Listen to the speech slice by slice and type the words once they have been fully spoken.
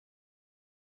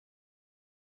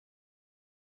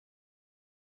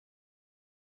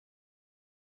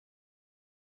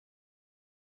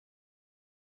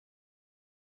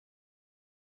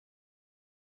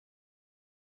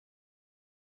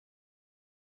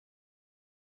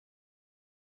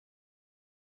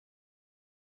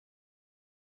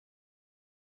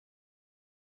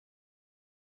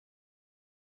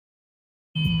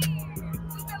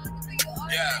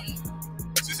Yeah.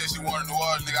 She said she wanted the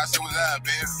water, nigga. I said, what's that,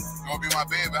 baby? You wanna be my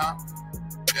baby, huh?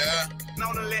 Yeah.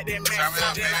 Don't let that man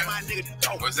like my nigga.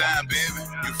 What's that, baby?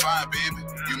 You fine, baby.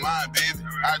 You mine, baby.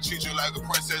 I treat you like a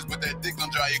princess, but that dick gon'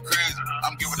 drive you crazy.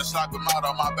 I'm giving a sloppy mouth.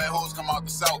 All my bad hoes come out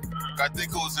the south. Got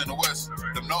thick hoes in the west.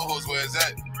 Them no hoes, where is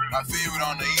that? My favorite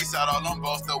on the east side, all them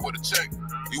bossed up with a check.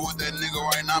 You with that nigga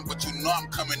right now, but you know I'm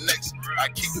coming next. I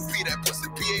keep the P, that pussy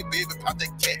PA, baby, pop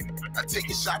that cat. I take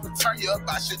your shot and turn you up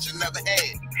by shit you never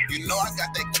had. You know I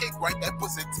got that cake right, that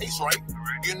pussy tastes right.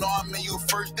 You know I'm in you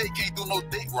first date, can't do no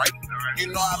date right. You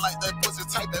know I like that pussy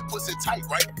tight,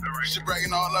 right? She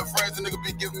bragging all her friends, the nigga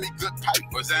be giving me good pipe.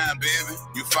 What's that, baby?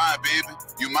 You fine, baby.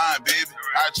 You mine, baby.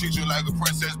 I treat you like a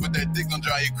princess, but that dick gon'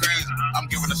 drive you crazy. I'm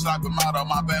giving a sloppy mouth. All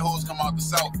my bad hoes come out the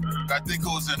south. Got thick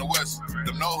hoes in the west.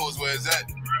 Them no hoes, where is that?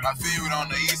 My favorite on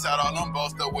the east side, all them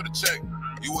bossed up with a check.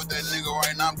 You with that nigga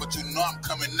right now, but you know I'm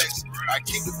coming next. I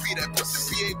keep the P, that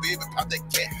pussy PA, baby, pop that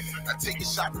cat. I take your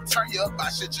shot and turn you up by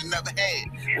shit you never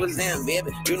had. What's that, baby?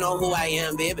 You know who I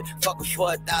am, baby. Fuck her for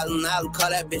 $1,000, call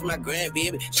that bitch my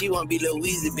grandbaby. She wanna be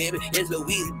Louise, baby. It's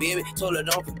Louise, baby. Told her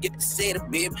don't forget to say the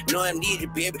baby. Know I need you,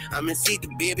 baby. I'm in Caesar,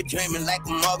 baby. Dreaming like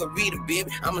a margarita, baby.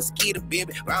 I'm a skeeter,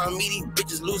 baby. Round me, these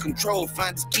bitches lose control.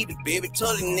 Find this keep it, baby.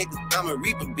 Told these niggas I'm a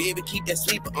reaper, baby. Keep that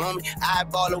sleeper on me.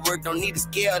 Eyeball the work, don't need a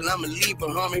scale, and I'm a leaper,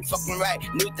 homie. Fucking right.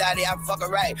 New thotty, I fucking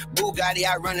right. Bugatti,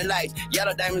 I run the lights.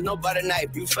 Yellow diamonds, no butter knife.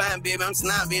 You fine, baby. I'm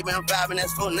slime, baby. I'm 5 and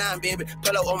that's 4'9", baby.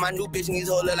 Pull up on my new bitch and these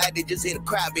hoes look like they just hit a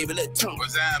cry, baby. Look, tongue.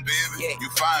 What's that, baby? Yeah. You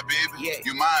fine, baby. Yeah.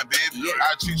 You mine, baby. Yeah.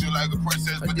 I treat you like a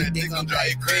princess, but that dick gon' drive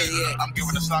you crazy. Yeah. I'm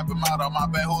giving a sloppy mouth. All my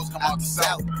bad hoes come out the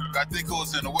south. Got thick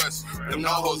hoes in the west. Them no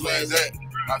hoes, where is that?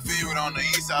 My favorite on the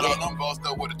east side, all them bossed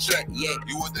up with a check. Yeah.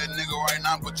 You with that nigga right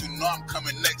now, but you know I'm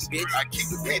coming next. Bitch. I keep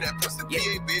the P, that pussy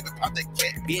PA, baby, pop that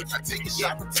cat. Bitch. I take your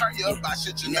shot and turn you up by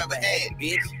shit you never had.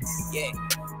 Bitch. Yeah.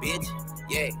 Bitch.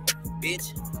 Yeah.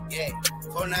 Bitch. Yeah.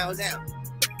 4'9" was down.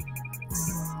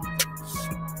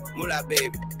 Moolah,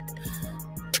 baby.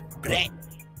 Black.